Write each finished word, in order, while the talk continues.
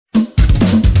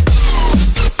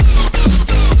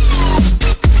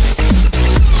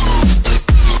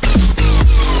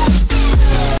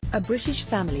British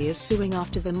family is suing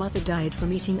after the mother died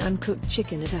from eating uncooked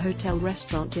chicken at a hotel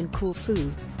restaurant in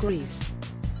Corfu, Greece.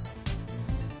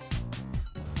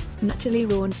 Natalie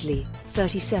Rawnsley,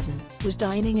 37, was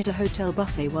dining at a hotel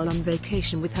buffet while on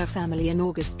vacation with her family in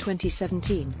August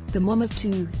 2017. The mom of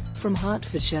two, from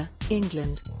Hertfordshire,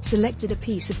 England, selected a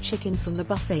piece of chicken from the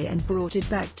buffet and brought it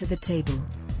back to the table.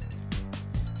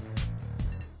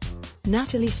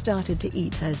 Natalie started to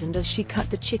eat hers, and as she cut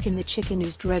the chicken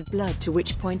oozed red blood, to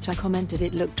which point I commented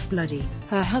it looked bloody.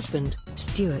 Her husband,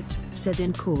 Stuart, said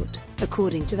in court.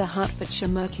 According to the Hertfordshire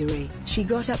Mercury, she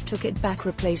got up, took it back,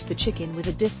 replaced the chicken with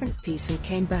a different piece and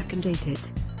came back and ate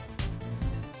it.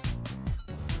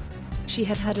 She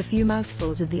had had a few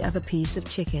mouthfuls of the other piece of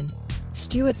chicken.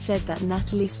 Stuart said that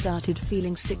Natalie started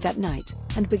feeling sick that night,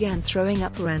 and began throwing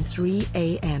up around 3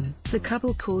 a.m. The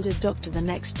couple called a doctor the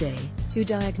next day, who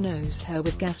diagnosed her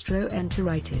with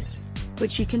gastroenteritis.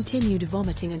 But she continued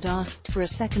vomiting and asked for a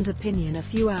second opinion a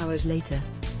few hours later.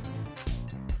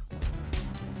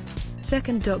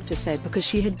 Second doctor said because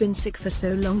she had been sick for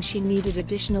so long she needed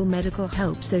additional medical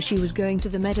help, so she was going to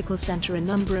the medical center a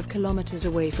number of kilometers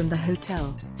away from the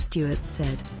hotel, Stuart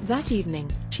said. That evening,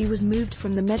 she was moved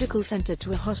from the medical center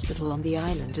to a hospital on the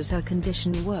island as her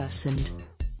condition worsened.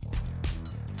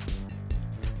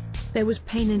 There was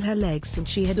pain in her legs and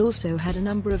she had also had a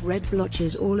number of red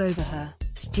blotches all over her,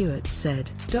 Stuart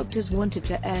said. Doctors wanted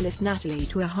to airlift Natalie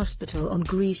to a hospital on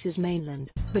Greece's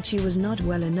mainland, but she was not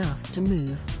well enough to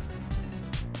move.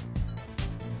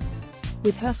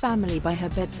 With her family by her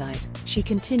bedside, she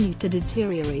continued to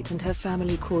deteriorate and her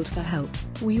family called for help.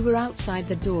 We were outside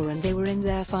the door and they were in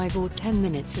there 5 or 10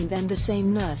 minutes, and then the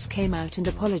same nurse came out and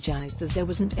apologized as there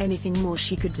wasn't anything more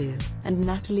she could do, and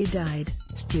Natalie died,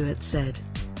 Stuart said.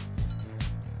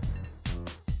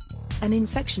 An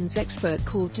infections expert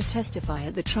called to testify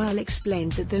at the trial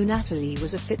explained that though Natalie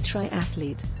was a fit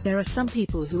triathlete, there are some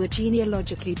people who are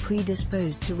genealogically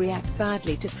predisposed to react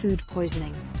badly to food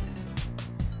poisoning.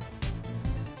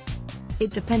 It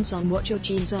depends on what your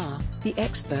genes are, the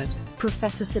expert,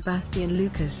 Professor Sebastian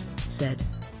Lucas, said.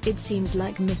 It seems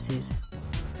like Mrs.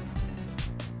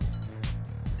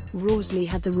 Rawnsley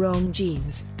had the wrong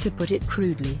genes, to put it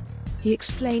crudely. He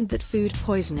explained that food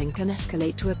poisoning can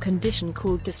escalate to a condition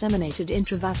called disseminated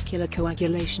intravascular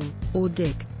coagulation, or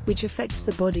DIC, which affects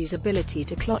the body's ability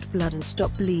to clot blood and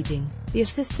stop bleeding. The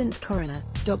assistant coroner,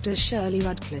 Dr. Shirley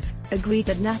Radcliffe, agreed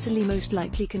that Natalie most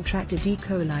likely contracted E.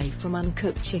 coli from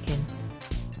uncooked chicken.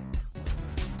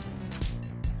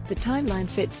 The timeline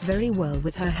fits very well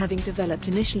with her having developed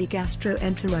initially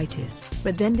gastroenteritis,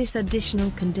 but then this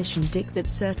additional condition DIC that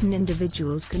certain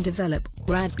individuals can develop,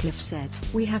 Radcliffe said.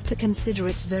 We have to consider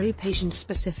it's very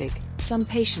patient-specific. Some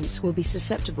patients will be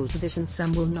susceptible to this and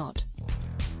some will not.